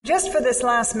Just for this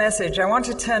last message, I want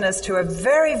to turn us to a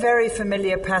very, very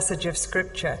familiar passage of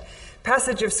Scripture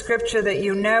that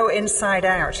you know inside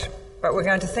out, but we're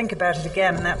going to think about it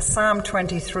again, and that's Psalm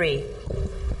 23.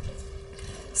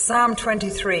 Psalm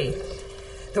 23.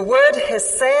 The word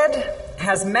hesed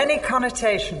has many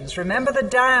connotations. Remember the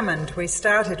diamond we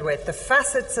started with, the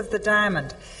facets of the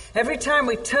diamond. Every time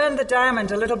we turned the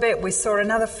diamond a little bit, we saw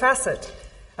another facet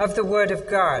of the Word of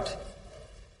God.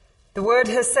 The word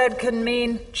hesed can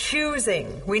mean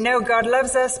choosing. We know God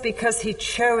loves us because He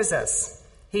chose us.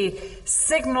 He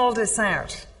signaled us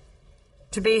out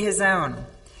to be His own.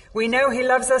 We know He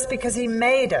loves us because He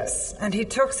made us, and He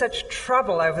took such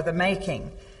trouble over the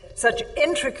making, such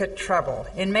intricate trouble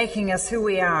in making us who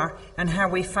we are and how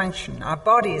we function, our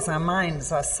bodies, our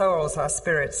minds, our souls, our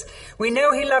spirits. We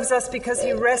know He loves us because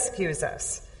He rescues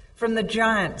us from the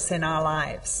giants in our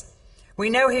lives. We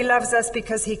know He loves us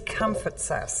because He comforts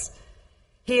us.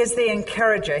 He is the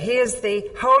encourager. He is the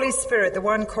Holy Spirit, the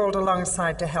one called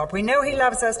alongside to help. We know He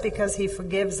loves us because He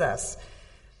forgives us.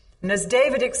 And as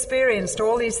David experienced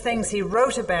all these things, he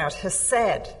wrote about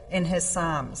hesed in his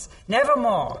Psalms, never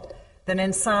more than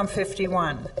in Psalm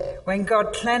 51, when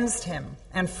God cleansed him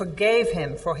and forgave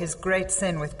him for his great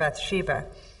sin with Bathsheba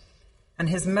and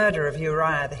his murder of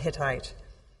Uriah the Hittite.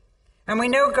 And we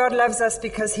know God loves us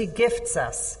because He gifts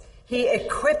us. He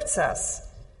equips us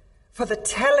for the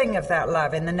telling of that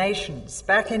love in the nations.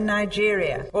 Back in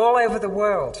Nigeria, all over the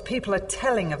world, people are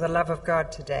telling of the love of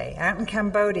God today. Out in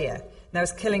Cambodia,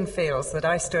 those killing fields that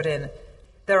I stood in,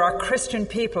 there are Christian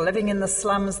people living in the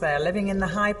slums there, living in the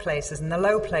high places and the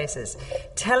low places,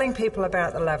 telling people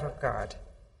about the love of God.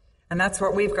 And that's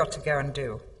what we've got to go and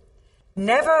do.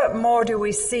 Never more do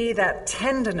we see that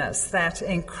tenderness, that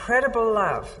incredible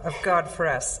love of God for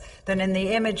us than in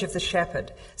the image of the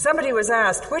shepherd. Somebody was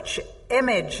asked, which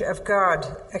image of God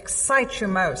excites you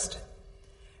most?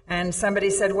 And somebody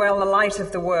said, well, the light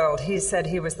of the world. He said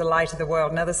he was the light of the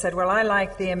world. Another said, well, I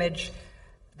like the image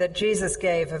that Jesus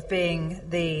gave of being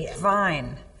the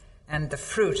vine and the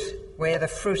fruit. We're the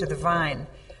fruit of the vine.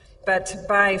 But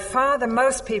by far the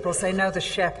most people say, no, the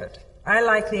shepherd. I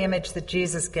like the image that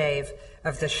Jesus gave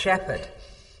of the shepherd.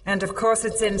 And of course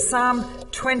it's in Psalm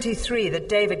 23 that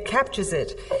David captures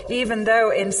it, even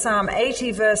though in Psalm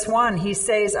 80 verse 1 he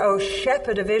says, O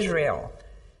shepherd of Israel,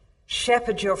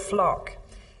 shepherd your flock.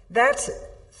 That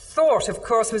thought, of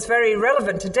course, was very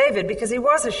relevant to David because he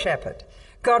was a shepherd.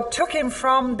 God took him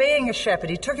from being a shepherd.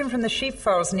 He took him from the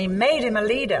sheepfolds and He made him a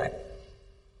leader.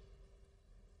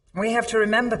 We have to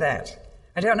remember that.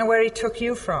 I don't know where He took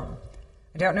you from.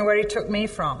 I don't know where He took me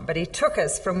from, but He took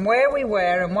us from where we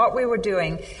were and what we were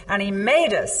doing, and He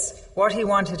made us what He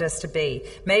wanted us to be.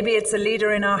 Maybe it's a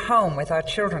leader in our home with our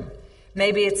children.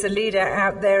 Maybe it's a leader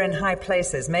out there in high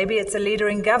places. Maybe it's a leader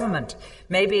in government.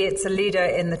 Maybe it's a leader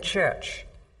in the church.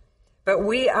 But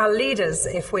we are leaders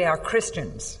if we are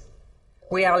Christians.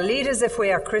 We are leaders if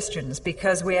we are Christians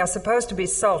because we are supposed to be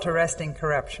salt arresting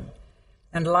corruption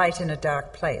and light in a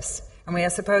dark place. And we are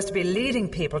supposed to be leading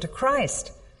people to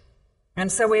Christ. And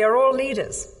so we are all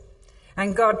leaders.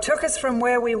 And God took us from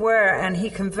where we were and He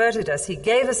converted us. He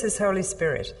gave us His Holy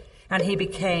Spirit and He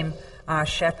became our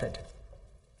shepherd.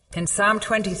 In Psalm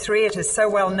 23, it is so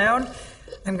well known.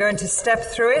 I'm going to step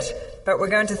through it, but we're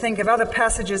going to think of other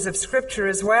passages of Scripture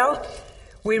as well.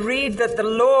 We read that the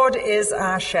Lord is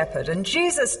our shepherd. And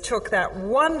Jesus took that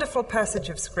wonderful passage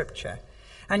of Scripture.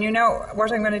 And you know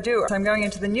what I'm going to do? I'm going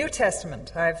into the New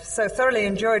Testament. I've so thoroughly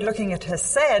enjoyed looking at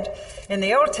hesed in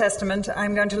the Old Testament.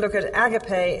 I'm going to look at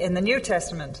agape in the New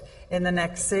Testament in the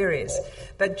next series.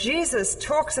 But Jesus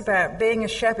talks about being a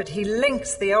shepherd. He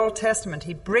links the Old Testament.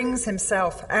 He brings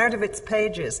Himself out of its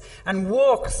pages and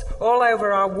walks all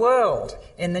over our world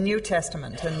in the New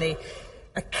Testament. And the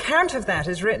account of that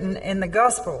is written in the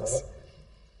Gospels.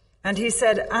 And He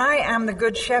said, I am the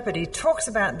good shepherd. He talks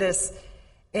about this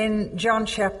in John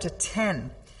chapter 10.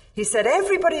 He said,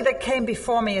 everybody that came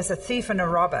before me is a thief and a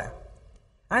robber.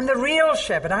 I'm the real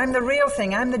shepherd. I'm the real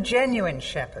thing. I'm the genuine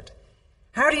shepherd.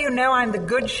 How do you know I'm the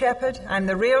good shepherd? I'm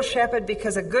the real shepherd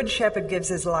because a good shepherd gives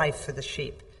his life for the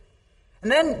sheep. And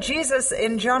then Jesus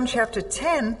in John chapter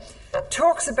 10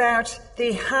 talks about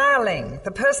the hireling,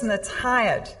 the person that's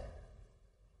hired.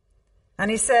 And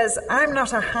He says, I'm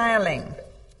not a hireling.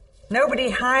 Nobody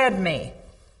hired me.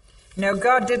 No,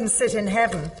 God didn't sit in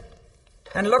heaven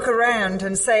and look around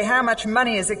and say, how much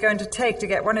money is it going to take to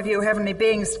get one of you heavenly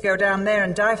beings to go down there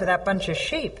and die for that bunch of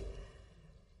sheep?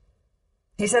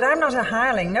 He said, I'm not a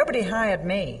hireling. Nobody hired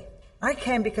me. I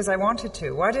came because I wanted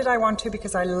to. Why did I want to?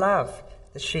 Because I love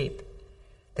the sheep.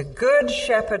 The good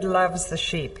shepherd loves the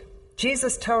sheep.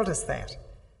 Jesus told us that.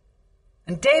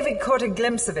 And David caught a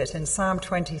glimpse of it in Psalm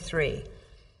 23.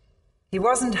 He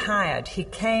wasn't hired. He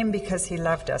came because he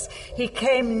loved us. He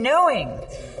came knowing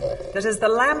that as the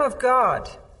Lamb of God,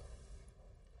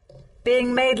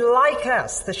 being made like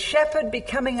us, the shepherd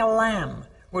becoming a lamb,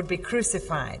 would be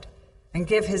crucified and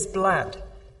give his blood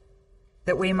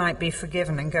that we might be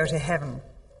forgiven and go to heaven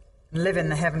and live in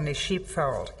the heavenly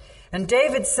sheepfold. And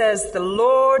David says, the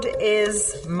Lord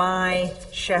is my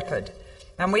shepherd.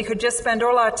 And we could just spend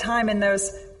all our time in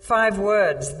those 5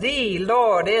 words, the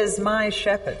Lord is my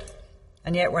shepherd.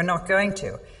 And yet we're not going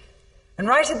to. And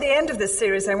right at the end of this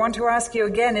series, I want to ask you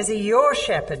again, is he your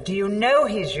shepherd? Do you know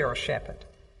he's your shepherd?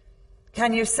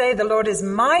 Can you say the Lord is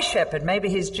my shepherd? Maybe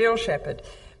he's Jill's shepherd.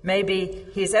 Maybe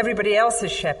he's everybody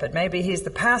else's shepherd. Maybe he's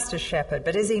the pastor's shepherd.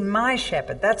 But is he my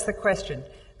shepherd? That's the question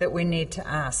that we need to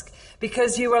ask.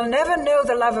 Because you will never know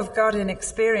the love of God in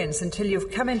experience until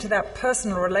you've come into that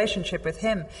personal relationship with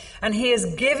him. And he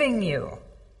is giving you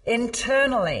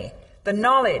internally the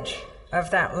knowledge of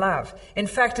that love. In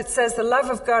fact, it says the love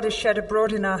of God is shed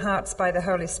abroad in our hearts by the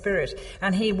Holy Spirit.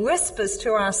 And he whispers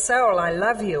to our soul, I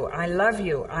love you, I love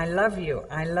you, I love you,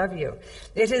 I love you.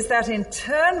 It is that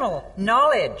internal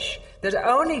knowledge that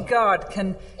only God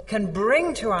can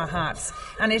bring to our hearts.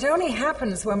 And it only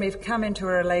happens when we've come into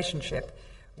a relationship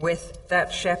with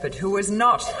that shepherd who was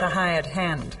not the hired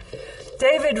hand.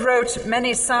 David wrote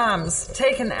many psalms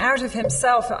taken out of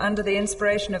himself under the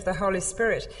inspiration of the Holy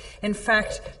Spirit. In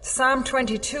fact, Psalm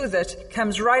 22 that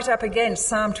comes right up against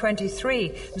Psalm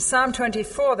 23 and Psalm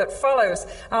 24 that follows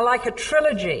are like a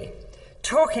trilogy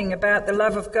talking about the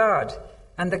love of God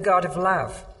and the God of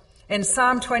love. In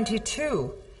Psalm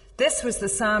 22, this was the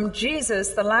psalm Jesus,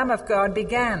 the Lamb of God,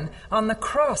 began on the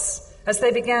cross as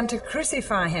they began to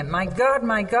crucify him. My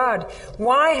God,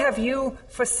 why have you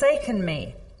forsaken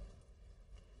me?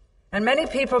 And many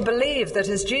people believe that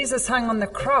as Jesus hung on the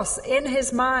cross, in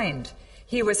his mind,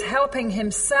 he was helping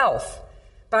himself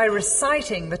by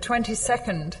reciting the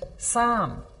 22nd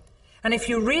Psalm. And if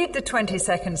you read the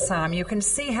 22nd Psalm, you can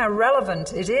see how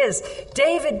relevant it is.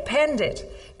 David penned it.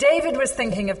 David was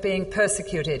thinking of being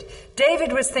persecuted.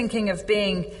 David was thinking of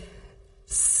being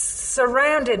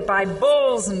surrounded by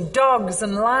bulls and dogs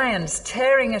and lions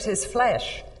tearing at his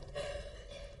flesh.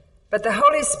 But the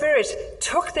Holy Spirit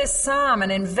took this psalm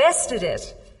and invested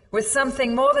it with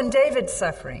something more than David's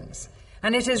sufferings.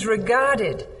 And it is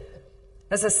regarded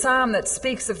as a psalm that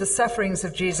speaks of the sufferings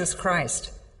of Jesus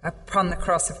Christ upon the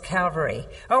cross of Calvary.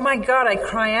 Oh my God, I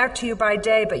cry out to you by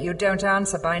day, but you don't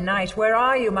answer by night. Where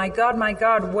are you, my God,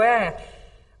 where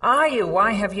are you?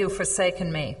 Why have you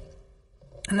forsaken me?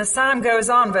 And the psalm goes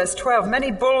on, verse 12,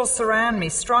 many bulls surround me,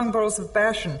 strong bulls of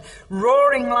Bashan,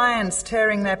 roaring lions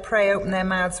tearing their prey, open their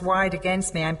mouths wide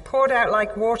against me. I'm poured out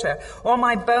like water, all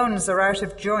my bones are out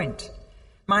of joint.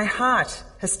 My heart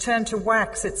has turned to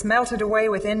wax, it's melted away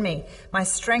within me. My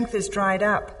strength is dried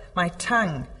up, my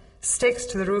tongue sticks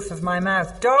to the roof of my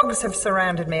mouth. Dogs have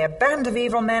surrounded me, a band of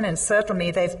evil men encircle me.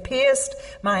 They've pierced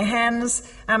my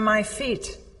hands and my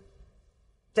feet.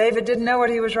 David didn't know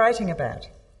what he was writing about.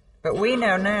 But we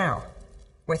know now,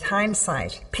 with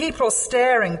hindsight. People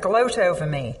stare and gloat over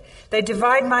me. They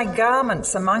divide my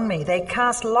garments among me. They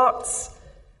cast lots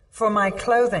for my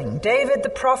clothing. David the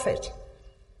prophet,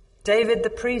 David the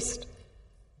priest,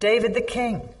 David the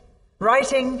king,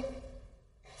 writing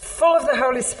full of the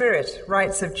Holy Spirit,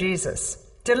 writes of Jesus.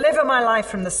 Deliver my life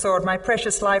from the sword, my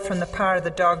precious life from the power of the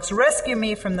dogs. Rescue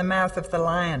me from the mouth of the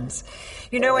lions.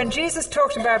 You know, when Jesus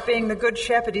talked about being the good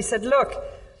shepherd, he said, look,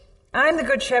 I'm the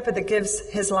good shepherd that gives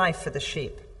his life for the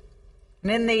sheep. And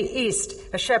in the East,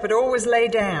 a shepherd always lay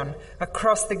down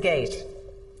across the gate.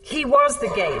 He was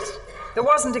the gate. There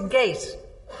wasn't a gate.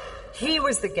 He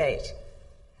was the gate.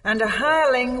 And a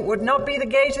hireling would not be the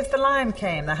gate if the lion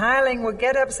came. The hireling would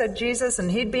get up, said Jesus, and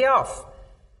he'd be off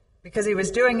because he was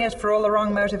doing it for all the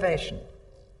wrong motivation.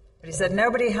 But he said,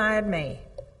 nobody hired me.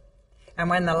 And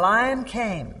when the lion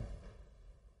came,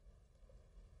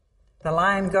 the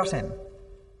lion got him.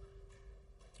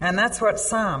 And that's what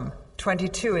Psalm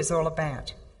 22 is all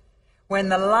about. When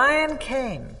the lion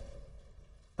came,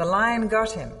 the lion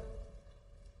got him.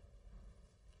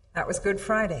 That was Good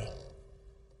Friday.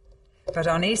 But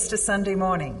on Easter Sunday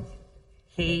morning,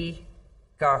 he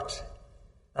got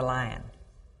the lion.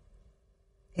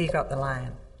 He got the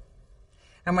lion.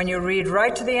 And when you read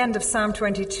right to the end of Psalm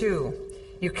 22,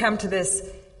 you come to this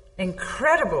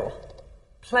incredible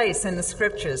place in the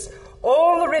Scriptures.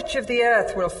 All the rich of the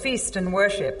earth will feast and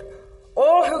worship.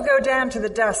 All who go down to the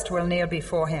dust will kneel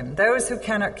before him, those who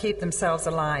cannot keep themselves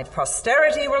alive.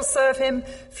 Posterity will serve him.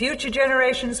 Future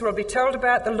generations will be told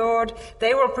about the Lord.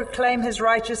 They will proclaim his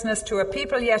righteousness to a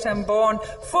people yet unborn,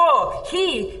 for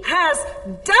he has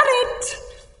done it.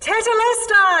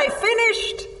 Tetelestai,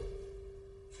 finished.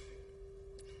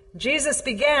 Jesus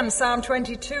began Psalm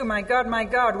 22, my God,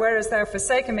 where hast thou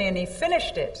forsaken me? And he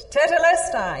finished it.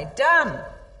 Tetelestai, done,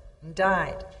 and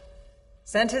died.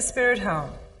 Sent his spirit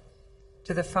home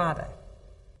to the Father.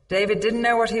 David didn't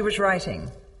know what he was writing.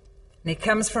 And he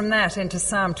comes from that into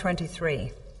Psalm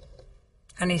 23.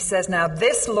 And he says, now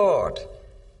this Lord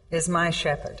is my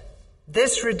shepherd.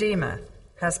 This Redeemer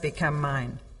has become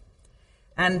mine.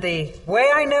 And the way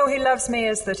I know he loves me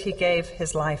is that he gave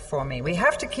his life for me. We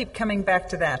have to keep coming back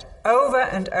to that over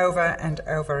and over and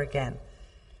over again.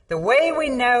 The way we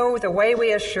know, the way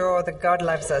we are sure that God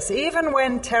loves us, even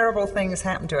when terrible things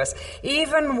happen to us,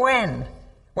 even when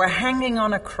we're hanging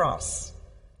on a cross.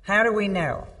 How do we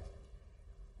know?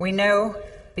 We know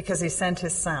because he sent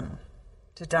his son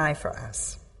to die for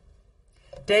us.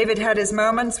 David had his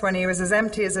moments when he was as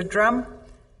empty as a drum,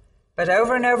 but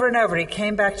over and over and over he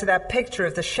came back to that picture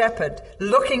of the shepherd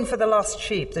looking for the lost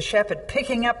sheep, the shepherd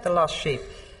picking up the lost sheep,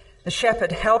 the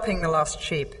shepherd helping the lost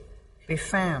sheep be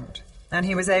found. And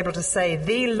he was able to say,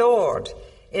 the Lord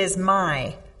is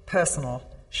my personal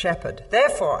shepherd.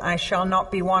 Therefore, I shall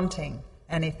not be wanting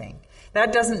anything.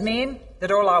 That doesn't mean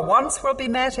that all our wants will be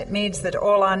met. It means that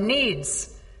all our needs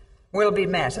will be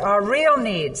met. Our real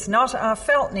needs, not our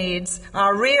felt needs,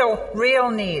 our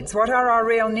real needs. What are our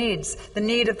real needs? The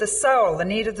need of the soul, the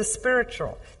need of the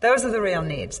spiritual. Those are the real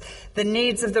needs. The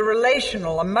needs of the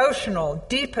relational, emotional,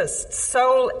 deepest,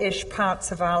 soul-ish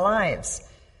parts of our lives.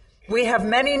 We have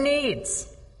many needs.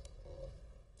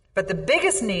 But the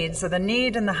biggest needs are the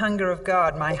need and the hunger of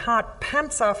God. My heart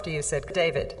pants after you, said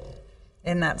David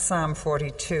in that Psalm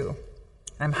 42.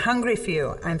 I'm hungry for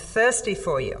you. I'm thirsty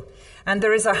for you. And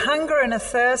there is a hunger and a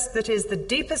thirst that is the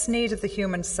deepest need of the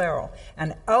human soul.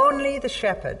 And only the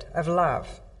shepherd of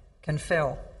love can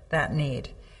fill that need.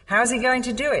 How's he going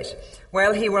to do it?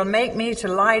 Well, he will make me to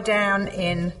lie down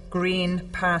in green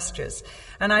pastures.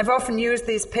 And I've often used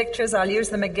these pictures. I'll use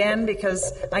them again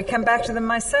because I come back to them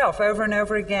myself over and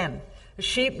over again. A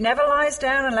sheep never lies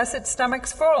down unless its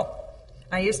stomach's full.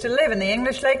 I used to live in the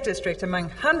English Lake District among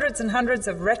hundreds and hundreds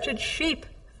of wretched sheep.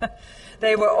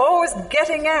 They were always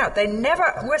getting out. They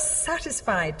never were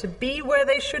satisfied to be where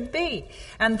they should be.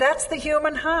 And that's the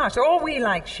human heart. All we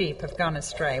like sheep have gone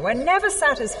astray. We're never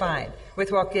satisfied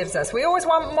with what gives us. We always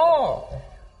want more.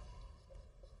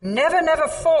 Never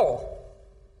full.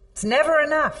 It's never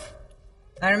enough.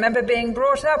 I remember being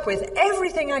brought up with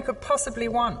everything I could possibly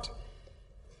want.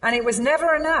 And it was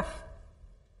never enough.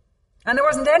 And there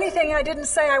wasn't anything I didn't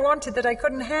say I wanted that I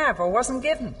couldn't have or wasn't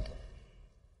given.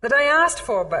 That I asked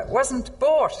for but wasn't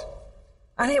bought.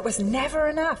 And it was never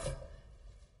enough.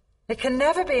 It can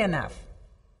never be enough.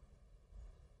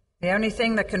 The only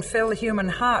thing that can fill the human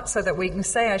heart so that we can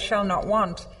say I shall not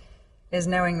want is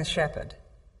knowing the shepherd.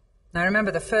 Now I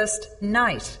remember the first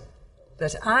night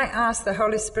that I asked the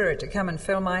Holy Spirit to come and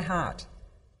fill my heart.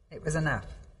 It was enough.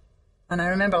 And I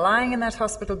remember lying in that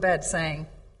hospital bed saying,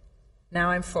 now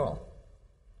I'm full.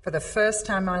 For the first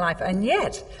time in my life. And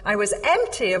yet, I was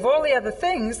empty of all the other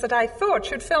things that I thought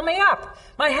should fill me up.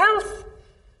 My health.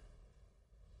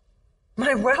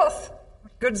 My wealth.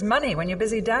 What good's money when you're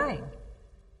busy dying?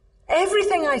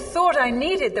 Everything I thought I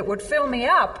needed that would fill me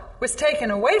up was taken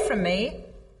away from me,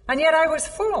 and yet I was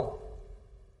full.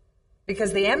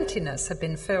 Because the emptiness had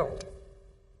been filled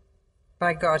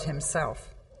by God himself.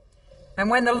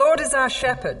 And when the Lord is our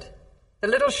shepherd, the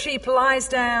little sheep lies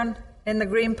down in the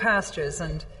green pastures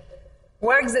and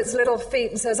wags its little feet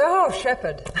and says, oh,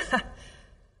 shepherd,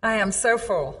 I am so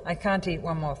full, I can't eat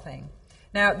one more thing.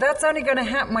 Now, that's only going to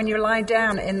happen when you lie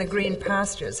down in the green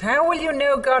pastures. How will you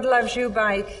know God loves you?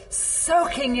 By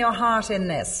soaking your heart in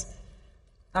this.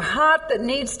 A heart that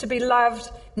needs to be loved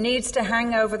needs to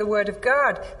hang over the Word of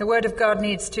God. The Word of God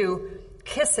needs to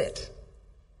kiss it,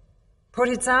 put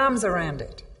its arms around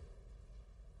it,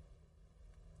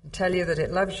 and tell you that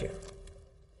it loves you.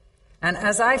 And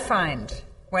as I find,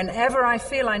 whenever I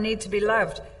feel I need to be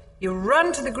loved, you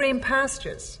run to the green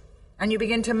pastures and you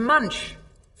begin to munch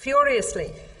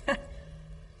furiously.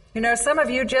 You know, some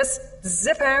of you just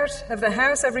zip out of the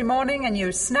house every morning and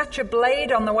you snatch a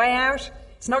blade on the way out.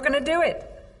 It's not going to do it.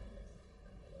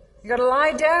 You've got to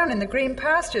lie down in the green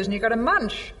pastures and you've got to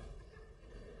munch.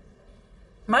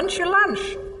 Munch your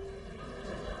lunch.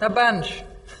 A bunch.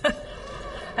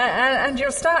 And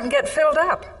you'll start and get filled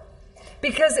up.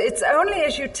 Because it's only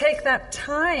as you take that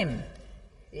time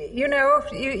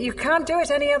You can't do it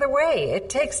any other way. It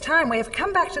takes time. We have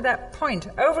come back to that point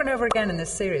over and over again in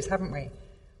this series, haven't we?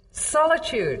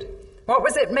 Solitude. What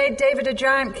was it made David a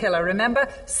giant killer? Remember?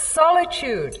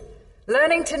 Solitude.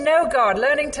 Learning to know God,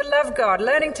 learning to love God,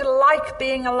 learning to like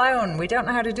being alone. We don't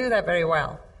know how to do that very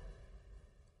well.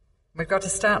 We've got to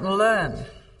start and learn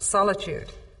solitude.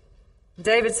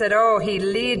 David said, he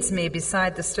leads me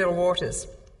beside the still waters.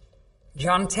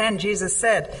 John 10, Jesus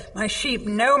said, my sheep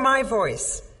know my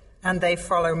voice, and they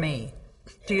follow me.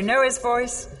 Do you know his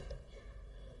voice?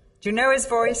 Do you know his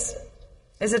voice?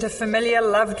 Is it a familiar,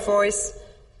 loved voice?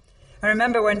 I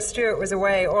remember when Stuart was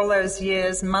away all those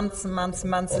years, months and months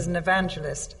and months as an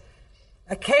evangelist.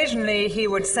 Occasionally he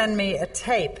would send me a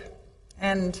tape,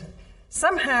 and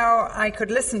somehow I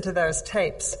could listen to those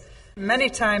tapes. Many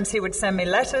times he would send me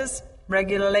letters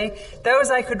regularly.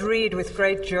 Those I could read with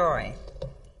great joy.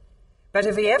 But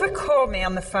if he ever called me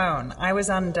on the phone, I was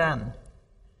undone.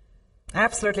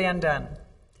 Absolutely undone.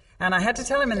 And I had to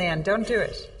tell him in the end, don't do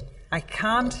it. I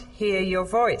can't hear your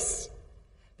voice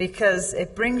because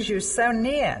it brings you so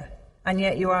near and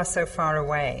yet you are so far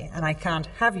away and I can't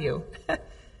have you.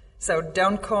 So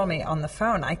don't call me on the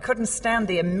phone. I couldn't stand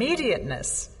the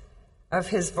immediateness of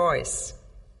his voice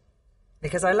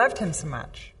because I loved him so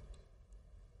much.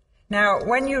 Now,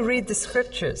 when you read the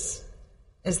scriptures,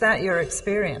 is that your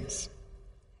experience?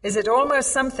 Is it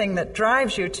almost something that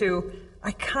drives you to,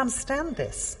 I can't stand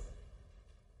this.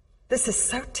 This is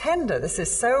so tender. This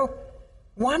is so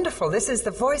wonderful. This is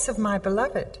the voice of my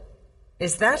beloved.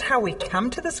 Is that how we come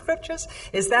to the scriptures?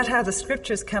 Is that how the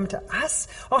scriptures come to us?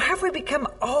 Or have we become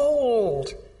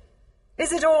old?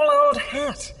 Is it all old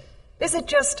hat? Is it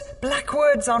just black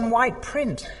words on white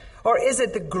print? Or is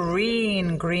it the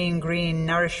green, green, green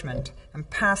nourishment and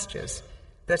pastures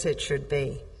that it should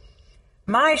be?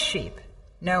 My sheep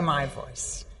know my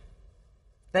voice.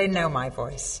 They know my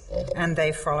voice, and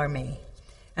they follow me.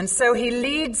 And so he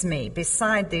leads me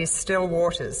beside these still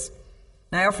waters.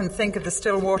 I often think of the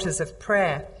still waters of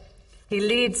prayer. He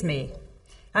leads me,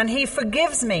 and he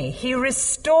forgives me. He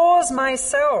restores my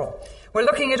soul. We're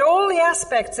looking at all the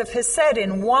aspects of Hesed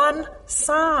in one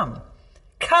psalm.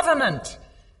 Covenant.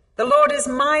 The Lord is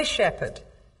my shepherd.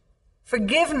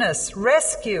 Forgiveness,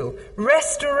 rescue,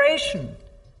 restoration.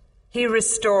 He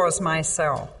restores my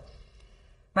soul.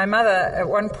 My mother, at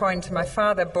one point, my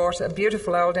father bought a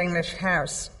beautiful old English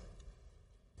house.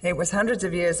 It was hundreds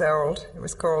of years old. It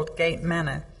was called Gate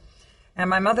Manor. And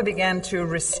my mother began to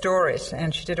restore it,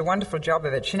 and she did a wonderful job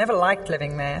of it. She never liked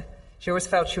living there. She always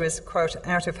felt she was, quote,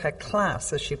 out of her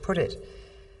class, as she put it.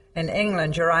 In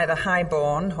England, you're either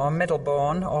high-born or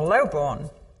middle-born or low-born,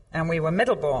 and we were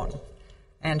middle-born.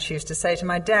 And she used to say to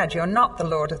my dad, you're not the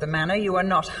lord of the manor, you are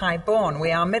not high-born,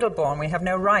 we are middle-born, we have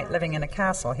no right living in a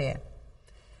castle here.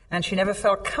 And she never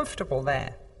felt comfortable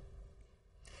there.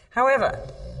 However,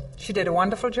 she did a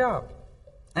wonderful job,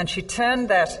 and she turned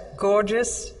that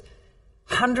gorgeous,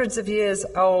 hundreds of years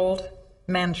old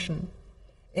mansion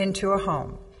into a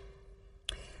home.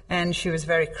 And she was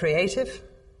very creative,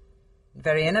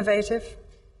 very innovative,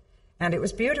 and it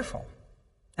was beautiful.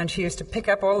 And she used to pick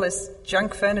up all this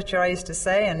junk furniture, I used to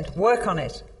say, and work on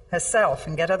it herself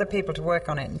and get other people to work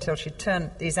on it until she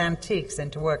turned these antiques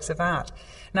into works of art.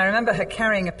 And I remember her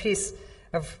carrying a piece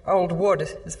of old wood,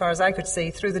 as far as I could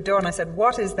see, through the door, and I said,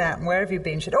 what is that, and where have you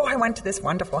been? She said, I went to this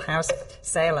wonderful house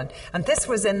sale, and this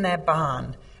was in their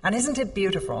barn, and isn't it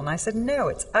beautiful? And I said, no,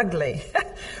 it's ugly.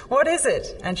 What is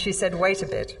it? And she said, wait a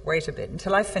bit,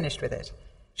 until I finished with it.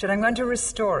 She said, I'm going to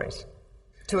restore it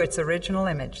to its original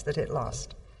image that it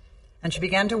lost. And she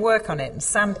began to work on it and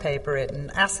sandpaper it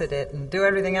and acid it and do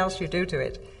everything else you do to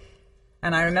it.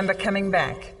 And I remember coming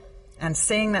back and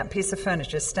seeing that piece of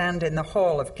furniture stand in the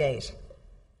hall of Gate.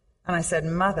 And I said,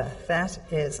 Mother, that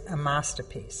is a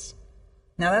masterpiece.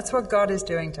 Now that's what God is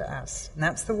doing to us. And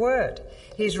that's the word.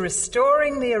 He's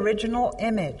restoring the original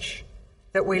image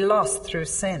that we lost through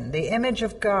sin, the image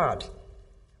of God.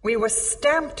 We were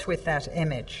stamped with that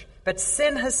image, but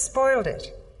sin has spoiled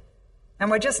it. And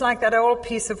we're just like that old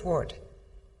piece of wood.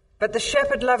 But the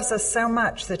shepherd loves us so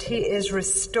much that he is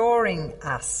restoring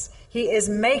us. He is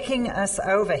making us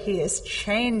over. He is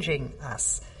changing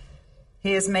us.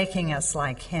 He is making us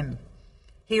like him.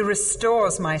 He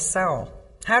restores my soul.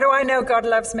 How do I know God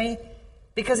loves me?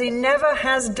 Because he never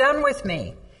has done with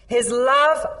me. His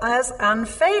love is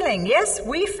unfailing. Yes,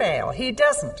 we fail. He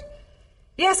doesn't.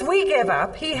 Yes, we give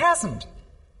up. He hasn't.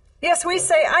 Yes, we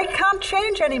say, I can't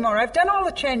change anymore. I've done all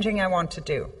the changing I want to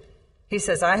do. He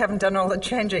says, I haven't done all the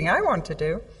changing I want to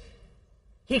do.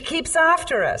 He keeps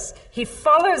after us. He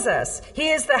follows us. He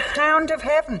is the hound of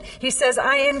heaven. He says,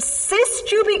 I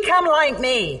insist you become like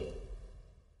me.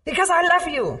 Because I love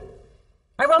you.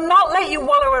 I will not let you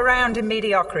wallow around in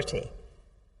mediocrity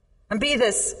and be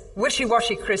this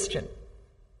wishy-washy Christian.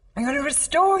 I'm going to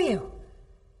restore you.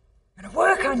 I'm going to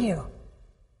work on you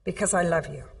because I love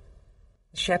you.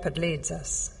 The shepherd leads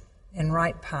us in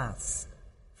right paths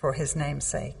for his name's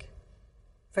sake.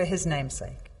 For his name's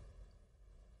sake.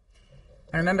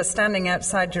 I remember standing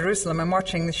outside Jerusalem and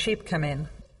watching the sheep come in.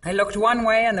 I looked one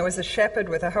way and there was a shepherd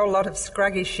with a whole lot of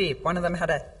scraggy sheep. One of them had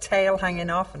a tail hanging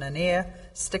off and an ear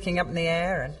sticking up in the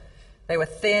air, and they were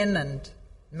thin and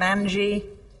mangy,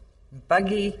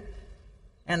 buggy,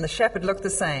 and the shepherd looked the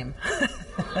same.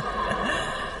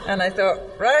 And I thought,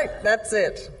 right, that's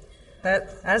it. That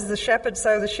as the shepherd,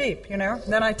 so the sheep, you know.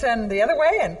 Then I turned the other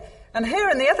way, and here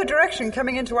in the other direction,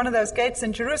 coming into one of those gates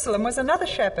in Jerusalem, was another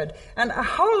shepherd and a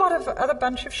whole lot of other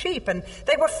bunch of sheep, and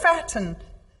they were fat and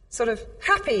sort of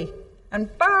happy and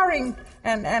barring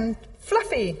and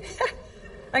fluffy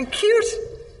and cute,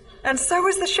 and so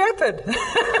was the shepherd.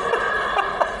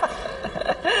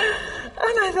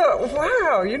 And I thought,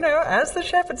 wow, you know, as the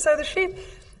shepherd, so the sheep.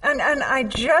 And I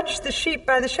judged the sheep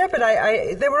by the shepherd.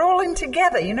 They were all in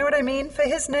together, you know what I mean? For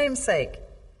his name's sake.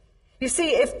 You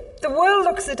see, if the world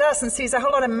looks at us and sees a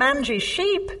whole lot of mangy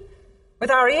sheep with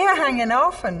our ear hanging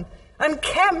off and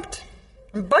unkempt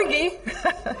and buggy,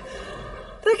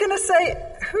 they're going to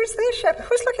say, who's their shepherd?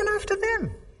 Who's looking after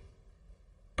them?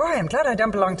 Boy, I'm glad I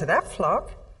don't belong to that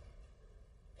flock.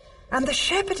 And the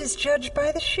shepherd is judged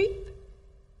by the sheep.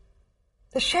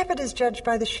 The shepherd is judged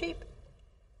by the sheep.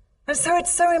 And so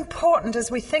it's so important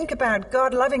as we think about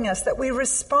God loving us that we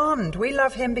respond. We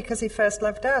love him because he first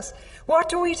loved us.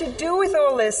 What are we to do with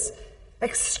all this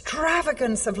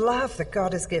extravagance of love that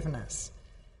God has given us?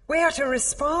 We are to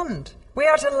respond. We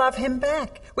are to love him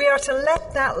back. We are to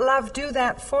let that love do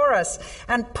that for us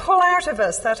and pull out of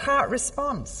us that heart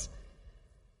response.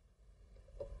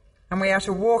 And we are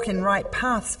to walk in right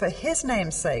paths for his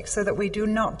name's sake so that we do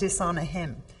not dishonor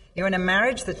him. You're in a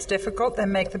marriage that's difficult,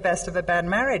 then make the best of a bad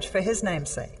marriage for his name's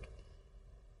sake.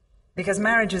 Because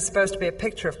marriage is supposed to be a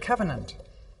picture of covenant.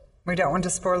 We don't want to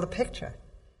spoil the picture.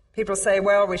 People say,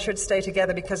 well, we should stay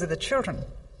together because of the children.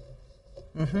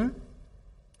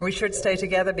 We should stay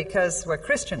together because we're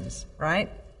Christians,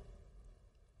 right?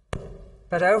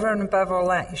 But over and above all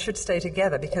that, you should stay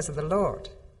together because of the Lord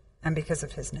and because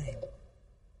of his name.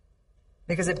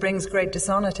 Because it brings great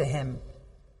dishonor to him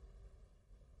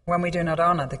when we do not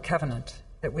honor the covenant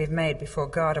that we've made before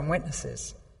God and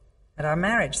witnesses at our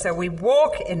marriage. So we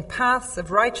walk in paths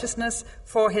of righteousness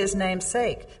for his name's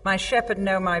sake. My shepherd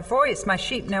know my voice, my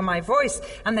sheep know my voice,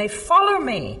 and they follow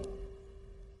me.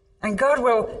 And God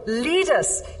will lead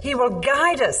us, he will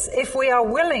guide us if we are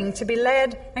willing to be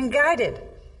led and guided.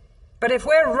 But if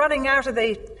we're running out of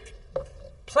the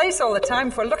place all the time,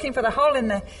 if we're looking for the hole in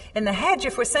the hedge,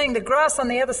 if we're saying the grass on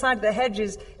the other side of the hedge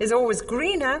is always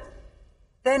greener,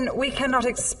 then we cannot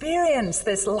experience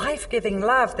this life-giving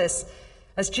love, this,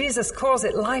 as Jesus calls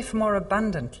it, life more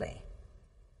abundantly,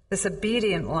 this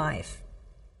obedient life.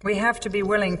 We have to be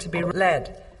willing to be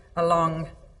led along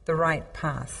the right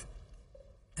path.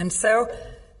 And so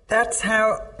that's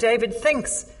how David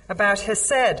thinks about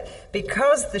Hesed.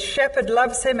 Because the shepherd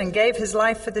loves him and gave his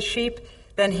life for the sheep,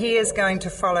 then he is going to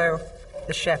follow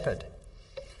the shepherd.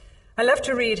 I love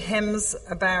to read hymns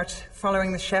about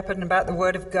following the shepherd and about the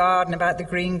word of God and about the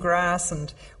green grass.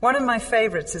 And one of my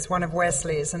favorites is one of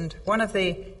Wesley's. And one of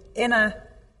the inner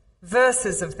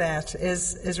verses of that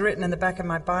is written in the back of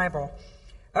my Bible.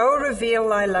 Oh, reveal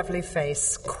thy lovely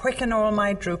face, quicken all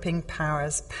my drooping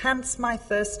powers, pants my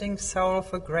thirsting soul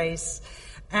for grace,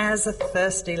 as a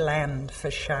thirsty land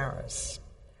for showers.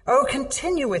 Oh,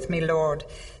 continue with me, Lord,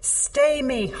 stay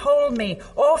me, hold me,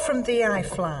 or from thee I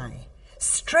fly.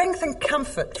 Strength and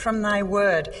comfort from thy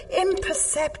word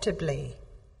imperceptibly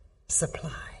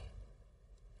supply.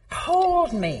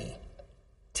 Hold me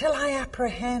till I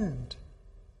apprehend.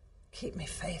 Keep me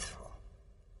faithful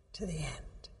to the end.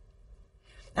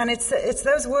 And it's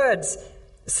those words,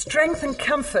 strength and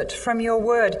comfort from your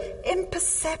word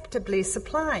imperceptibly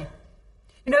supply.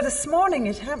 You know, this morning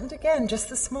it happened again, just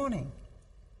this morning.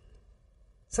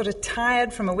 Sort of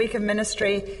tired from a week of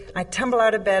ministry, I tumble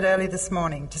out of bed early this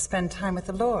morning to spend time with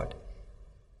the Lord.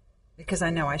 Because I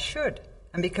know I should.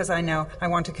 And because I know I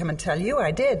want to come and tell you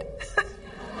I did.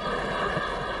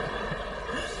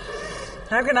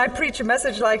 How can I preach a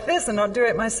message like this and not do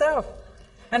it myself?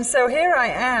 And so here I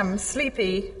am,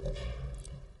 sleepy,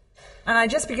 and I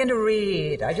just begin to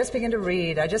read. I just begin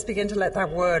to let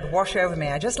that word wash over me.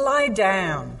 I just lie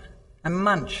down and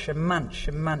munch and munch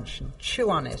and munch and chew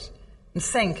on it and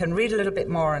think and read a little bit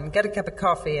more and get a cup of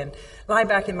coffee and lie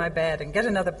back in my bed and get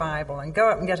another Bible and go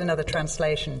up and get another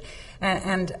translation.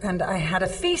 And I had a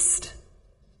feast.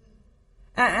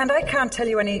 And I can't tell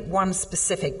you any one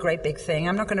specific great big thing.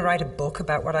 I'm not going to write a book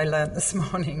about what I learned this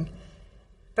morning.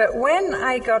 But when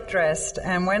I got dressed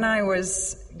and when I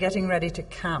was getting ready to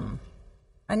come,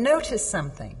 I noticed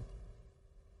something.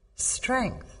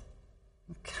 Strength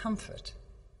and comfort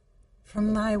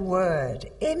from thy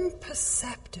word,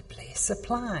 imperceptibly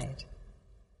supplied.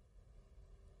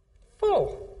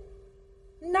 Full,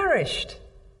 nourished,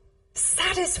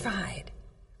 satisfied,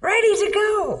 ready to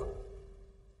go.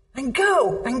 And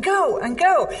go, and go, and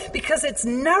go. Because it's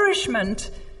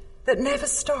nourishment that never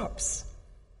stops.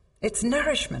 It's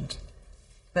nourishment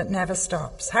that never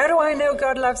stops. How do I know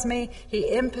God loves me? He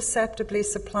imperceptibly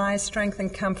supplies strength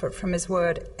and comfort from his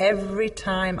word every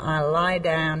time I lie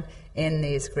down in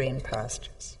these green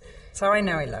pastures. So I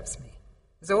know he loves me.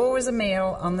 There's always a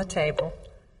meal on the table.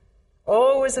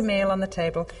 Always a meal on the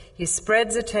table. He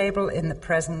spreads a table in the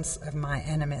presence of my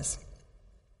enemies,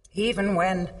 even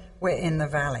when we're in the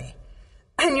valley.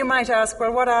 And you might ask,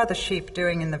 well, what are the sheep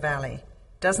doing in the valley?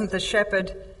 Doesn't the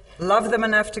shepherd love them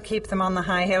enough to keep them on the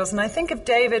high hills? And I think of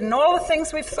David and all the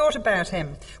things we've thought about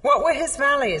him. What were his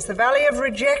valleys? The valley of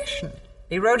rejection.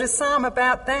 He wrote a psalm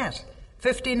about that,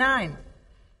 59.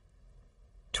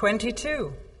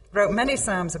 22, wrote many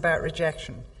psalms about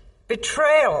rejection.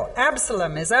 Betrayal,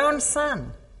 Absalom, his own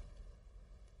son.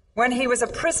 When he was a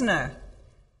prisoner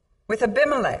with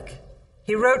Abimelech,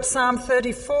 he wrote Psalm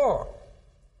 34.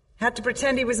 Had to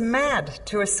pretend he was mad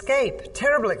to escape.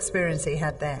 Terrible experience he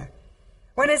had there.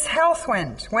 When his health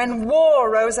went, when war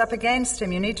rose up against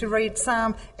him, you need to read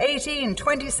Psalm 18,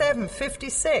 27,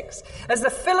 56. As the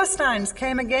Philistines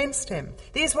came against him,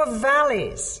 these were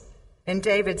valleys in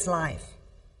David's life.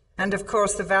 And, of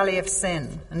course, the valley of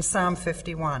sin in Psalm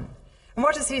 51. And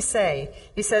what does he say?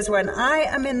 He says, when I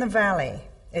am in the valley,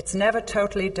 it's never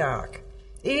totally dark.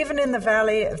 Even in the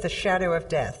valley of the shadow of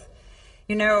death.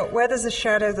 You know, where there's a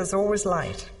shadow, there's always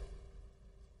light.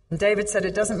 And David said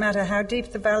it doesn't matter how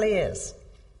deep the valley is.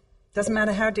 It doesn't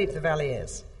matter how deep the valley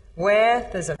is. Where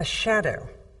there's a shadow,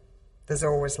 there's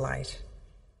always light.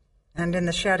 And in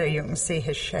the shadow you can see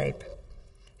his shape.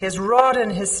 His rod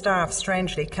and his staff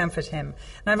strangely comfort him.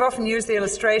 And I've often used the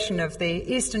illustration of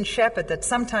the eastern shepherd that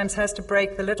sometimes has to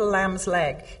break the little lamb's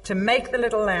leg to make the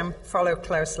little lamb follow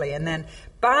closely, and then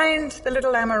bind the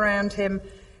little lamb around him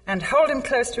and hold him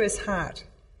close to his heart,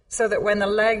 so that when the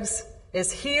leg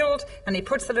is healed and he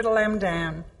puts the little lamb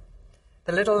down,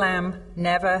 the little lamb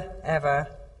never, ever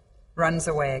runs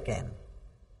away again.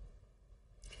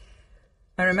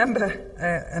 I remember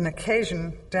an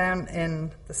occasion down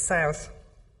in the south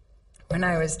when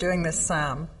I was doing this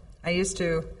psalm. I used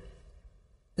to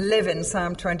live in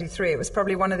Psalm 23. It was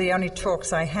probably one of the only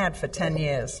talks I had for 10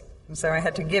 years, and so I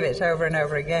had to give it over and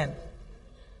over again.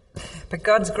 But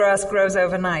God's grass grows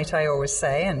overnight, I always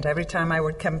say, and every time I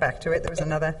would come back to it, there was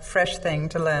another fresh thing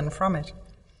to learn from it.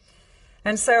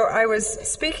 And so I was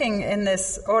speaking in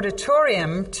this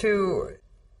auditorium to,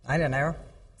 I don't know,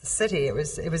 the city. It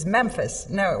was Memphis.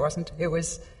 No, it wasn't. It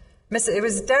was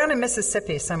down in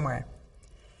Mississippi somewhere.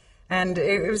 And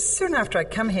it was soon after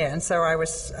I'd come here, and so I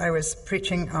was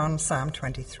preaching on Psalm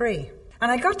 23. And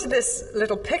I got to this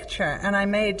little picture, and I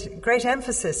made great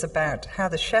emphasis about how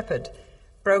the shepherd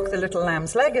broke the little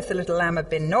lamb's leg if the little lamb had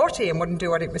been naughty and wouldn't do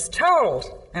what it was told,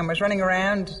 and was running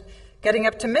around getting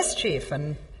up to mischief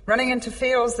and running into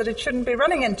fields that it shouldn't be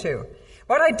running into.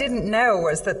 What I didn't know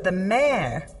was that the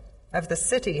mayor of the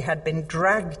city had been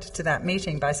dragged to that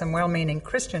meeting by some well-meaning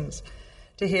Christians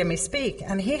to hear me speak,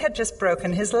 and he had just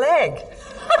broken his leg.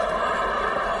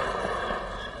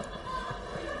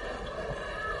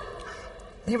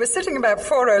 He was sitting about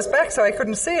 4 rows back, so I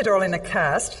couldn't see it all in a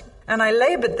cast, and I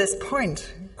laboured this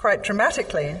point quite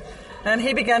dramatically, and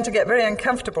he began to get very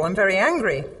uncomfortable and very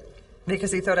angry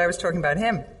because he thought I was talking about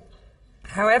him.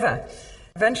 However,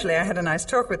 eventually I had a nice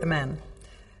talk with the man.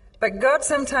 But God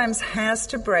sometimes has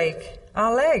to break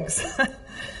our legs.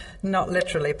 Not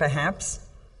literally, perhaps.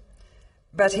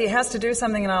 But he has to do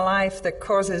something in our life that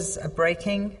causes a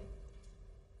breaking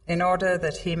in order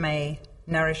that he may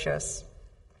nourish us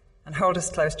and hold us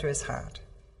close to his heart,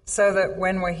 so that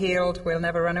when we're healed, we'll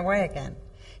never run away again.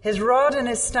 His rod and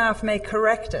his staff may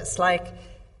correct us, like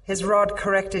his rod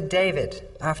corrected David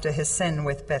after his sin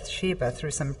with Bathsheba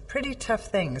through some pretty tough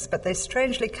things, but they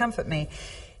strangely comfort me.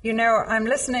 You know, I'm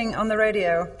listening on the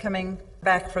radio, coming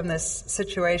back from this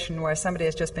situation where somebody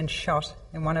has just been shot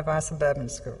in one of our suburban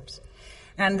schools.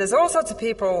 And there's all sorts of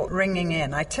people ringing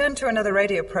in. I turn to another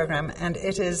radio program, and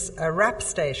it is a rap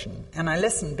station, and I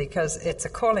listen because it's a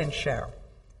call-in show.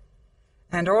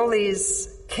 And all these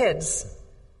kids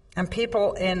and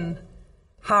people in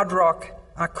hard rock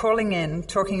are calling in,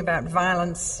 talking about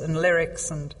violence and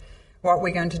lyrics and what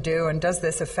we're going to do, and does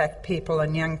this affect people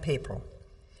and young people.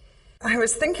 I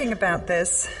was thinking about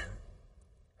this,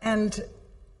 and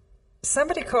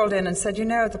somebody called in and said,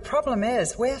 the problem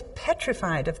is we're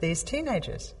petrified of these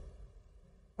teenagers.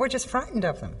 We're just frightened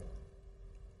of them.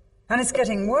 And it's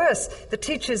getting worse. The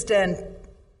teachers daren't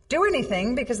do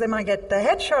anything because they might get their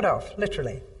head shot off,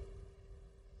 literally.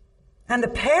 And the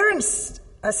parents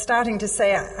are starting to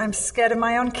say, I'm scared of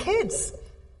my own kids.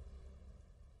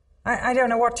 I don't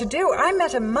know what to do. I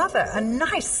met a mother, a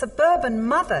nice suburban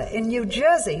mother in New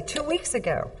Jersey 2 weeks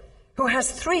ago, who has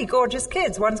 3 gorgeous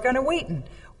kids. One's going to Wheaton,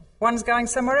 one's going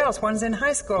somewhere else, one's in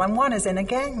high school, and one is in a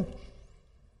gang.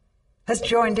 Has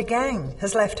joined a gang,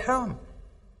 has left home.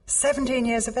 17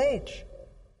 years of age.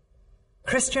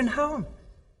 Christian home.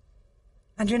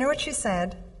 And you know what she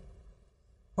said?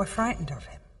 We're frightened of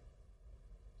him.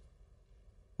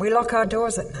 We lock our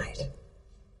doors at night.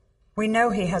 We know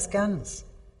he has guns.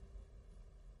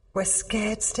 We're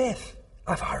scared stiff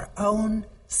of our own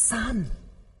son.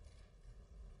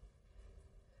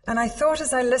 And I thought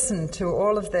as I listened to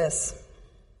all of this,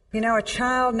 a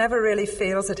child never really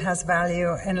feels it has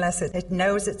value unless it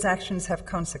knows its actions have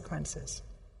consequences.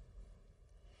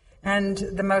 And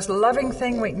the most loving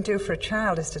thing we can do for a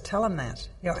child is to tell them that.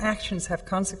 Your actions have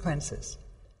consequences.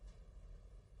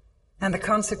 And the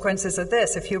consequences are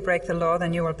this: if you break the law,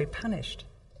 then you will be punished.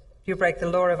 If you break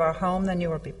the law of our home, then you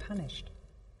will be punished.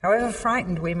 However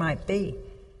frightened we might be.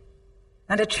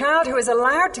 And a child who is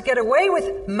allowed to get away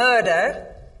with murder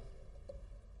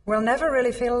will never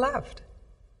really feel loved.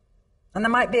 And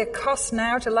there might be a cost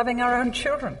now to loving our own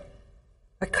children.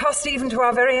 A cost even to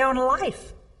our very own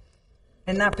life.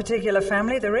 In that particular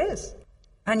family, there is.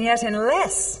 And yet,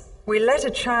 unless we let a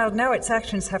child know its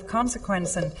actions have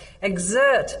consequence and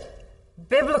exert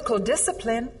biblical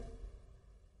discipline,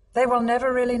 they will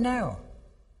never really know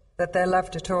that they're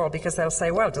loved at all, because they'll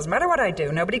say, well, it doesn't matter what I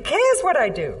do. Nobody cares what I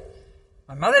do.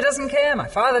 My mother doesn't care. My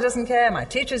father doesn't care. My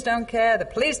teachers don't care. The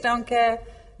police don't care.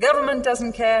 Government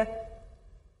doesn't care.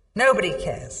 Nobody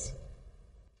cares.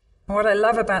 And what I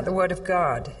love about the Word of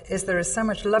God is there is so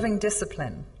much loving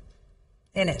discipline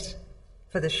in it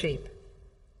for the sheep.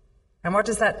 And what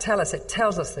does that tell us? It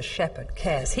tells us the shepherd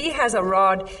cares. He has a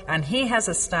rod and he has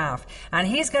a staff, and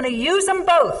he's going to use them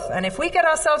both. And if we get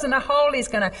ourselves in a hole, he's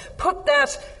going to put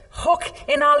that hook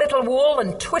in our little wall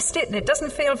and twist it, and it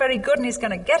doesn't feel very good, and he's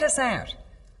going to get us out.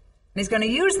 And he's going to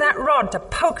use that rod to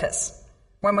poke us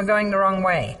when we're going the wrong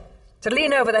way, to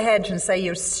lean over the hedge and say,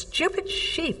 you stupid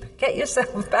sheep, get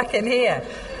yourself back in here.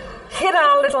 Hit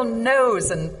our little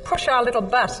nose and push our little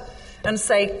butt and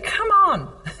say, come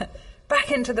on,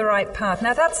 back into the right path.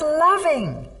 Now that's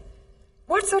loving.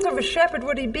 What sort of a shepherd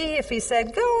would he be if he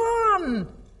said, go on,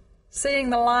 seeing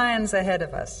the lions ahead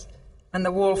of us and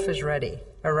the wolf is ready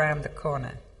around the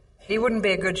corner? He wouldn't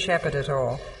be a good shepherd at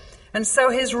all. And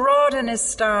so his rod and his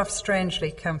staff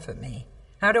strangely comfort me.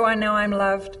 How do I know I'm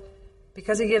loved?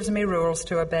 Because he gives me rules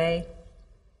to obey.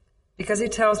 Because he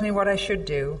tells me what I should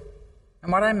do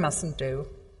and what I mustn't do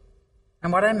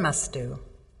and what I must do.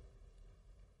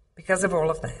 Because of all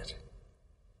of that.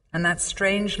 And that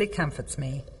strangely comforts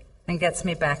me and gets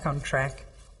me back on track.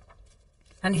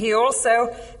 And he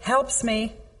also helps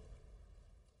me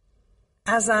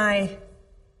as I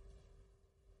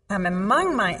am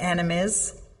among my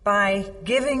enemies by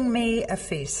giving me a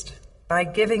feast. By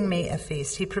giving me a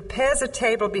feast. He prepares a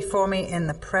table before me in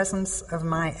the presence of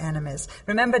my enemies.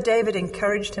 Remember, David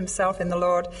encouraged himself in the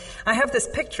Lord. I have this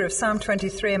picture of Psalm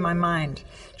 23 in my mind.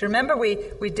 Do you remember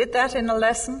we did that in a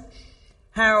lesson?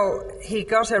 How he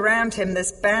got around him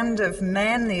this band of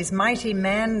men, these mighty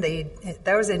men,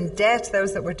 those in debt,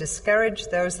 those that were discouraged,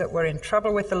 those that were in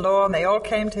trouble with the law, and they all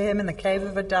came to him in the cave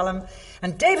of Adullam.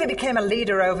 And David became a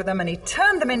leader over them, and he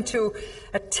turned them into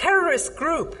a terrorist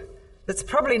group that's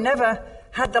probably never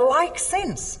had the like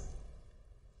since.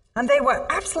 And they were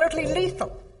absolutely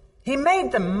lethal. He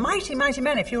made them mighty, mighty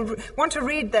men. If you want to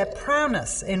read their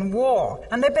prowess in war,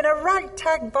 and they've been a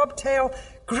ragtag, bobtail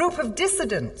group of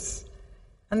dissidents.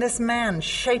 And this man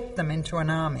shaped them into an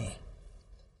army,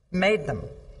 made them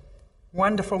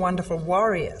wonderful, wonderful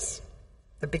warriors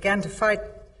that began to fight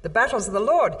the battles of the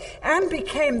Lord and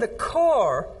became the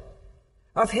core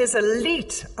of his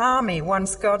elite army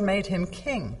once God made him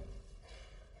king.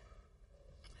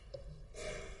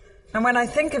 And when I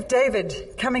think of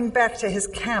David coming back to his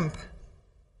camp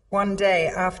one day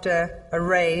after a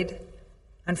raid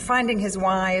and finding his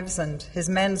wives and his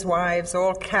men's wives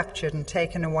all captured and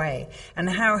taken away, and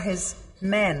how his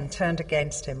men turned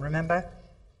against him, remember?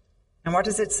 And what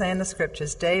does it say in the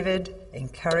scriptures? David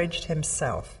encouraged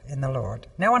himself in the Lord.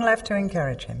 No one left to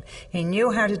encourage him. He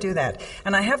knew how to do that.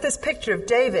 And I have this picture of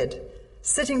David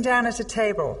sitting down at a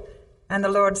table. And the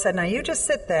Lord said, now you just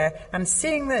sit there, and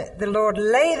seeing the Lord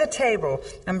lay the table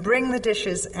and bring the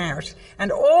dishes out.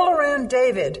 And all around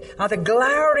David are the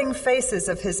glowering faces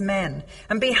of his men.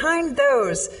 And behind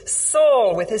those,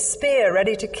 Saul with his spear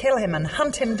ready to kill him and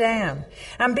hunt him down.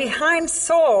 And behind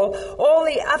Saul, all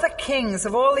the other kings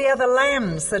of all the other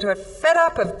lands that are fed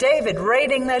up of David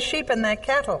raiding their sheep and their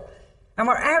cattle. And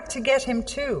were out to get him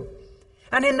too.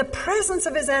 And in the presence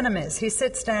of his enemies, he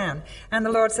sits down. And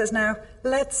the Lord says, now,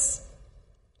 let's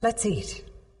eat.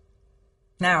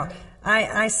 Now,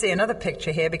 I see another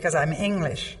picture here because I'm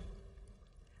English.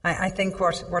 I think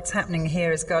what's happening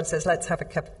here is God says, let's have a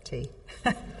cup of tea.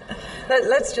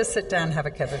 Let's just sit down and have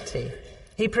a cup of tea.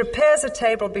 He prepares a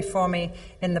table before me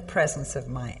in the presence of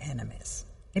my enemies.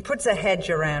 He puts a hedge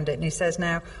around it and he says,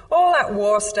 now, all that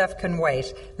war stuff can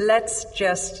wait. Let's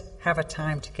just have a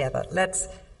time together.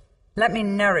 Let me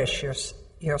nourish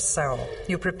your soul.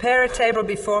 You prepare a table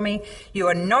before me. You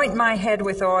anoint my head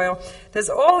with oil. There's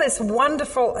all this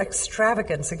wonderful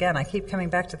extravagance. Again, I keep coming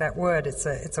back to that word.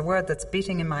 It's a word that's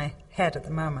beating in my head at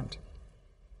the moment.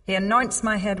 He anoints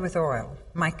my head with oil.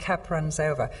 My cup runs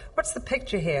over. What's the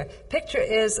picture here? Picture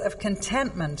is of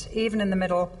contentment, even in the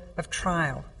middle of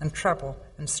trial and trouble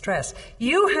and stress.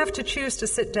 You have to choose to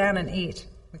sit down and eat.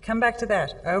 We come back to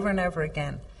that over and over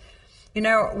again. You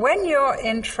know, when you're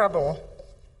in trouble,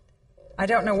 I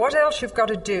don't know what else you've got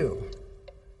to do.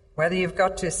 Whether you've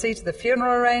got to see to the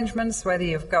funeral arrangements, whether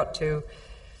you've got to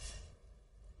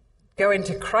go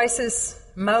into crisis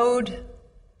mode,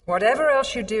 whatever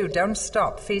else you do, don't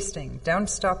stop feasting. Don't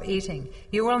stop eating.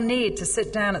 You will need to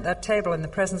sit down at that table in the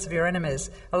presence of your enemies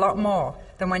a lot more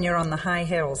than when you're on the high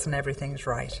hills and everything's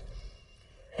right.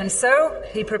 And so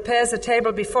he prepares a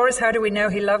table before us. How do we know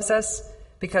he loves us?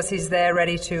 Because he's there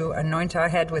ready to anoint our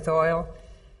head with oil.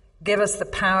 Give us the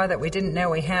power that we didn't know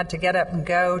we had to get up and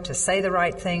go, to say the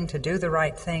right thing, to do the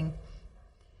right thing.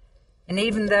 And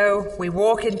even though we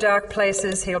walk in dark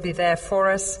places, he'll be there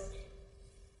for us.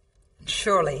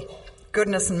 Surely,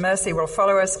 goodness and mercy will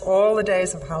follow us all the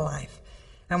days of our life,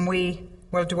 and we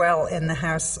will dwell in the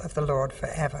house of the Lord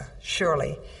forever.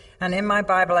 Surely. And in my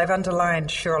Bible, I've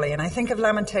underlined surely, and I think of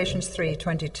Lamentations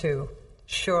 3:22.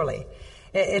 Surely.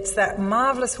 It's that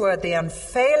marvelous word, the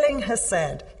unfailing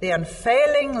hesed, the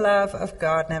unfailing love of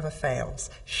God never fails.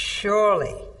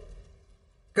 Surely,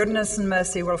 goodness and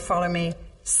mercy will follow me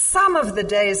some of the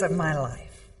days of my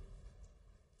life.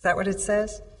 Is that what it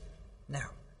says? No.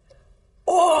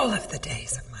 All of the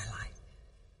days of my life.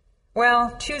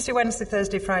 Well, Tuesday, Wednesday,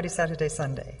 Thursday, Friday, Saturday,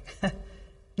 Sunday.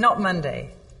 Not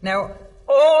Monday. No,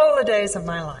 all the days of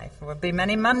my life. There will be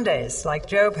many Mondays, like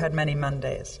Job had many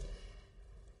Mondays.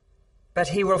 But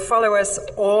he will follow us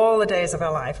all the days of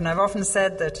our life. And I've often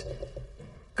said that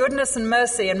goodness and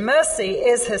mercy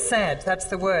is hesed, that's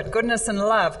the word, goodness and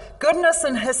love. Goodness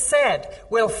and hesed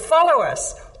will follow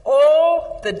us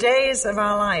all the days of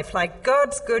our life, like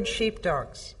God's good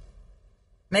sheepdogs,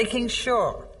 making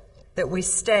sure that we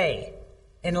stay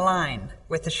in line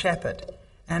with the shepherd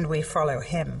and we follow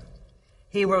him.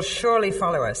 He will surely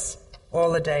follow us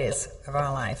all the days of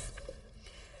our life.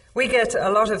 We get a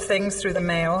lot of things through the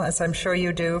mail, as I'm sure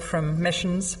you do, from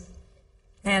missions.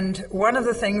 And one of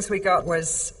the things we got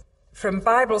was from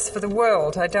Bibles for the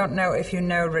World. I don't know if you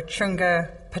know Rachunga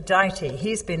Padaiti.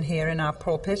 He's been here in our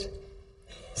pulpit.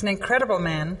 He's an incredible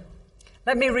man.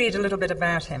 Let me read a little bit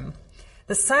about him.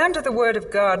 The sound of the word of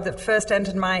God that first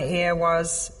entered my ear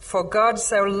was, "For God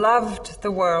so loved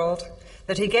the world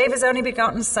that he gave his only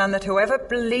begotten Son, that whoever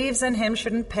believes in him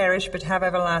shouldn't perish but have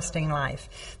everlasting life."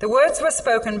 The words were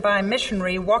spoken by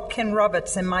missionary Watkin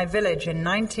Roberts in my village in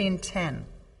 1910.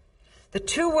 The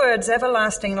two words,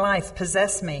 everlasting life,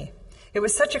 possessed me. It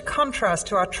was such a contrast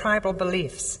to our tribal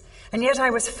beliefs. And yet I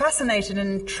was fascinated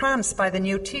and entranced by the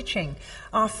new teaching.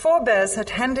 Our forebears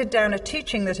had handed down a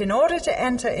teaching that in order to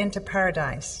enter into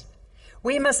paradise,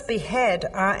 we must behead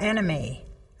our enemy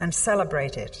and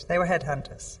celebrate it. They were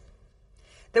headhunters.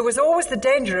 There was always the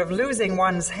danger of losing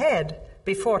one's head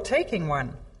before taking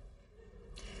one.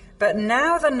 But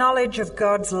now the knowledge of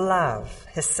God's love,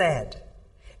 hesed,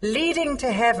 leading to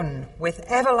heaven with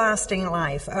everlasting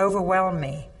life, overwhelmed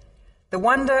me. The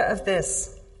wonder of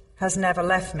this has never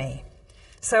left me.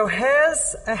 So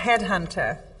here's a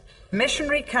headhunter.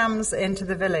 Missionary comes into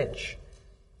the village.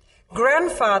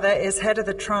 Grandfather is head of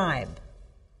the tribe.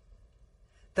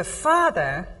 The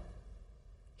father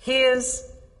hears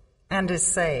and is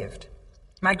saved.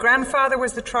 My grandfather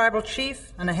was the tribal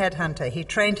chief and a headhunter. He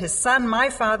trained his son,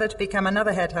 my father, to become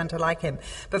another headhunter like him.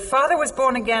 But father was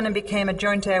born again and became a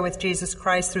joint heir with Jesus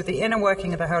Christ through the inner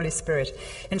working of the Holy Spirit.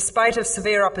 In spite of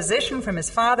severe opposition from his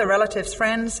father, relatives,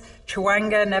 friends,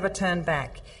 Chawanga never turned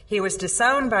back. He was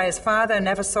disowned by his father and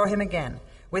never saw him again.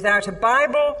 Without a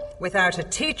Bible, without a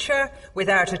teacher,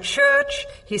 without a church,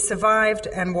 he survived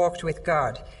and walked with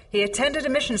God. He attended a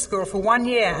mission school for 1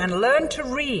 year and learned to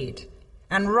read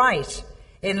and write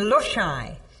in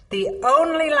Lushai, the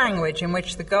only language in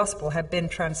which the gospel had been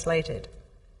translated.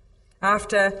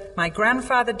 After my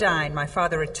grandfather died, my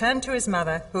father returned to his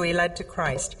mother, who he led to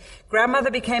Christ. Grandmother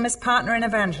became his partner in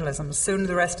evangelism. Soon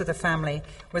the rest of the family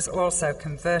was also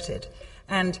converted.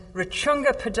 And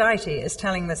Rachunga Padaiti is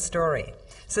telling this story.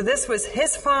 So this was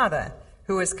his father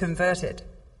who was converted.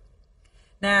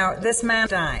 Now, this man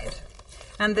died.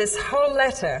 And this whole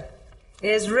letter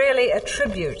is really a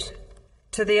tribute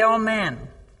to the old man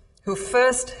who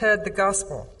first heard the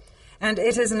gospel. And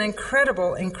it is an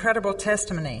incredible, incredible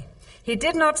testimony. He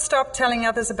did not stop telling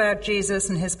others about Jesus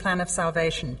and his plan of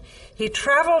salvation. He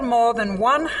traveled more than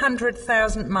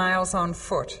 100,000 miles on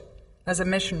foot as a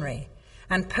missionary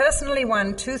and personally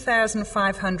won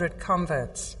 2,500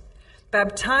 converts,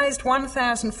 baptized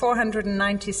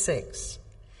 1,496,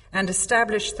 and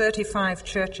established 35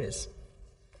 churches.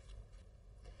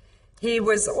 He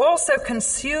was also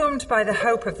consumed by the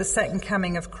hope of the second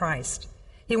coming of Christ.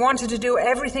 He wanted to do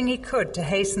everything he could to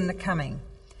hasten the coming.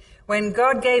 When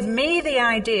God gave me the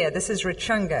idea, this is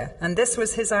Rachunga, and this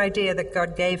was his idea that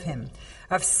God gave him,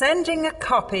 of sending a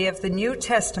copy of the New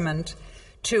Testament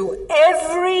to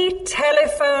every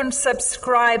telephone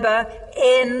subscriber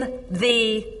in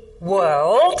the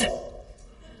world.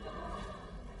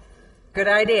 Good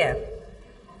idea.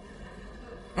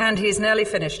 And he's nearly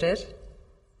finished it.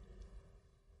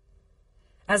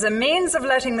 As a means of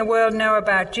letting the world know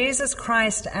about Jesus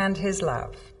Christ and his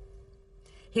love.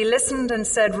 He listened and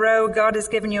said, Ro, God has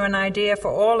given you an idea for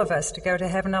all of us to go to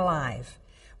heaven alive.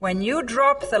 When you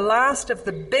drop the last of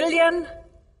the 1 billion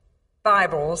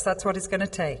Bibles, that's what it's going to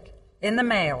take, in the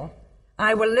mail,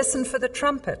 I will listen for the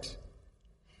trumpet.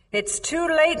 It's too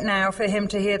late now for him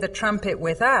to hear the trumpet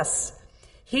with us.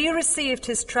 He received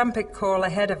his trumpet call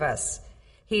ahead of us.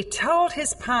 He told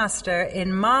his pastor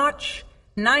in March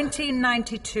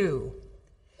 1992,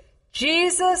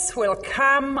 Jesus will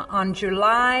come on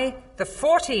July the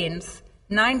 14th,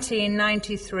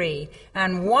 1993,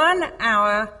 and 1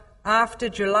 hour after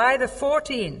July the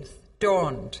 14th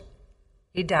dawned,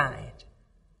 he died.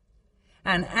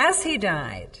 And as he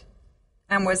died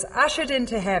and was ushered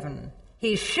into heaven,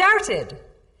 he shouted,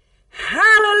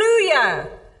 Hallelujah!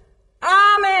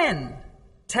 Amen!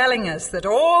 Telling us that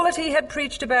all that he had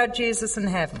preached about Jesus in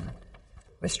heaven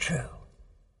was true.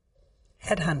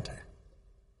 Headhunter.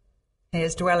 He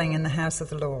is dwelling in the house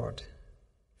of the Lord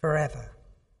forever.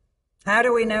 How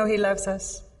do we know he loves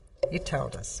us? He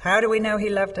told us. How do we know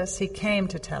he loved us? He came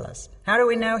to tell us. How do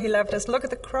we know he loved us? Look at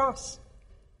the cross.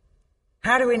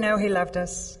 How do we know he loved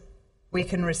us? We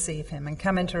can receive him and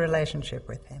come into relationship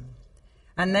with him.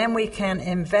 And then we can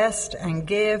invest and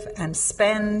give and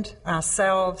spend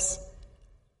ourselves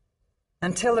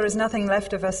until there is nothing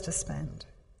left of us to spend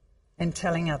in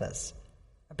telling others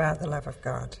about the love of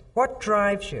God. What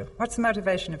drives you? What's the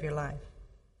motivation of your life?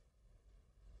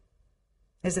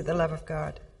 Is it the love of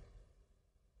God?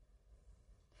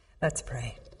 Let's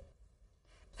pray.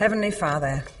 Heavenly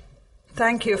Father,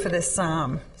 thank you for this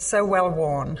psalm, so well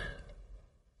worn,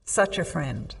 such a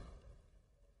friend.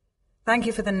 Thank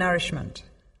you for the nourishment.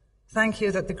 Thank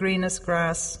you that the greenest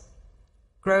grass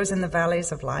grows in the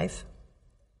valleys of life,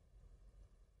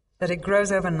 that it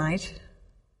grows overnight.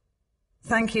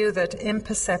 Thank you that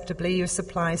imperceptibly you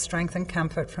supply strength and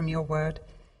comfort from your word.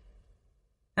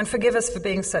 And forgive us for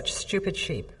being such stupid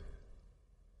sheep,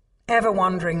 ever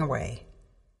wandering away,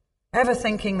 ever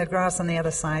thinking the grass on the other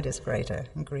side is greater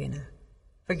and greener.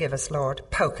 Forgive us, Lord.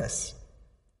 Poke us.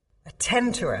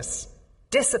 Attend to us.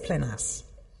 Discipline us.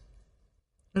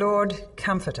 Lord,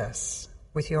 comfort us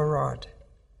with your rod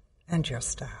and your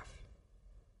staff,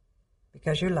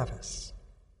 because you love us.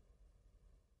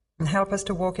 And help us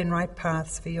to walk in right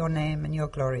paths for your name and your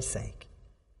glory's sake.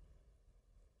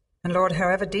 And Lord,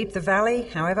 however deep the valley,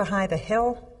 however high the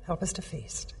hill, help us to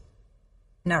feast.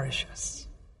 Nourish us.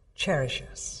 Cherish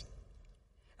us.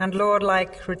 And Lord,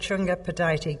 like Rachunga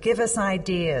Padaiti, give us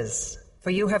ideas, for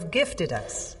you have gifted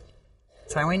us.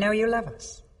 That's how we know you love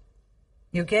us.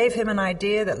 You gave him an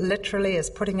idea that literally is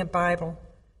putting a Bible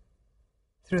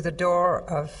through the door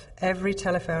of every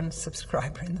telephone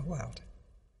subscriber in the world.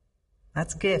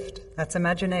 That's gift, that's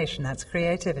imagination, that's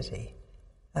creativity,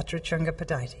 that's Rachunga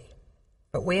Padaiti.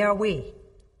 But we are we,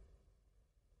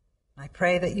 I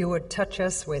pray that you would touch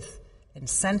us with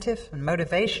incentive and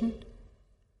motivation,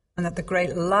 and that the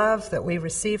great love that we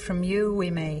receive from you we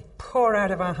may pour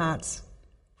out of our hearts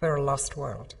for a lost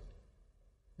world,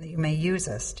 that you may use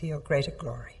us to your greater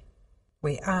glory.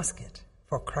 We ask it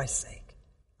for Christ's sake.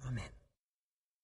 Amen.